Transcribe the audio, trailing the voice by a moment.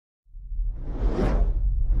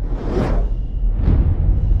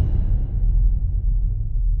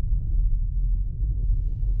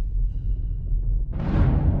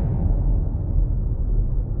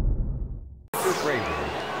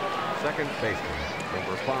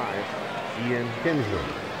Number 5, Ian Kinsler.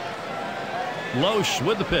 Loesch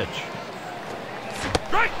with the pitch.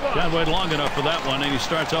 Can't wait long enough for that one, and he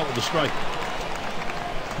starts out with a strike.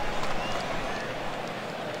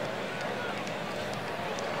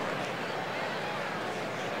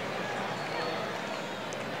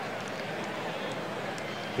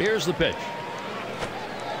 Here's the pitch.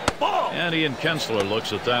 Ball. And Ian Kinsler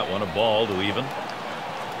looks at that one, a ball to even.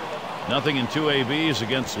 Nothing in 2 ABs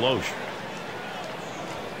against Loesch.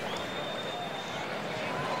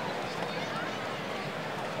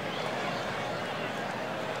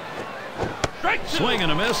 Swing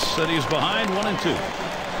and a miss, and he's behind 1-2.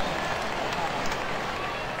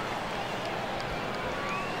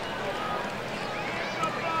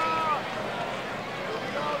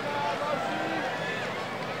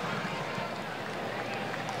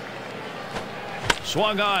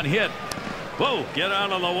 Swung on, hit. Whoa, get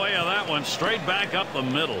out of the way of that one. Straight back up the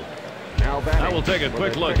middle. Now we'll take a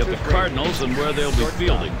quick look at the Cardinals and where they'll be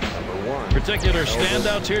fielding. Particular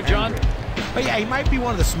standouts here, John? But yeah, he might be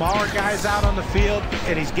one of the smaller guys out on the field,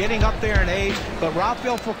 and he's getting up there in age, but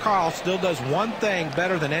Rafael Furcal still does one thing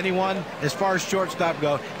better than anyone as far as shortstop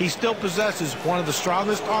go. He still possesses one of the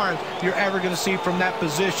strongest arms you're ever going to see from that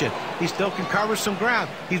position. He still can cover some ground.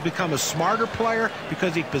 He's become a smarter player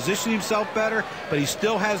because he positioned himself better, but he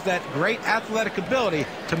still has that great athletic ability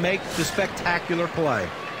to make the spectacular play.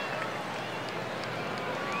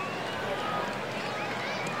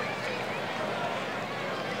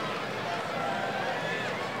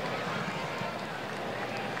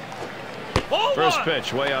 First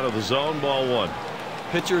pitch way out of the zone, ball 1.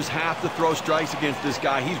 Pitchers have to throw strikes against this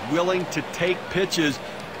guy. He's willing to take pitches.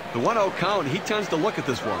 The 1-0 count, he tends to look at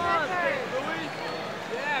this one.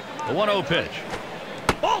 The 1-0 pitch.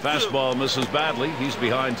 Fastball misses badly. He's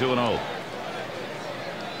behind 2-0.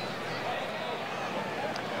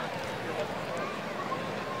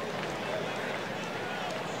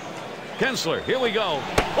 Kinsler, here we go.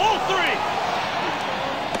 Ball 3.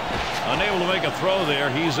 Unable to make a throw there.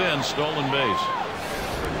 He's in, stolen base.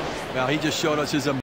 Now he just showed us his